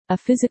A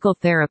physical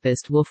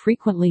therapist will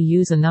frequently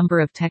use a number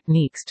of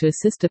techniques to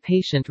assist a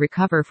patient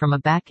recover from a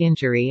back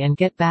injury and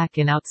get back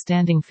in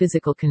outstanding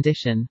physical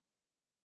condition.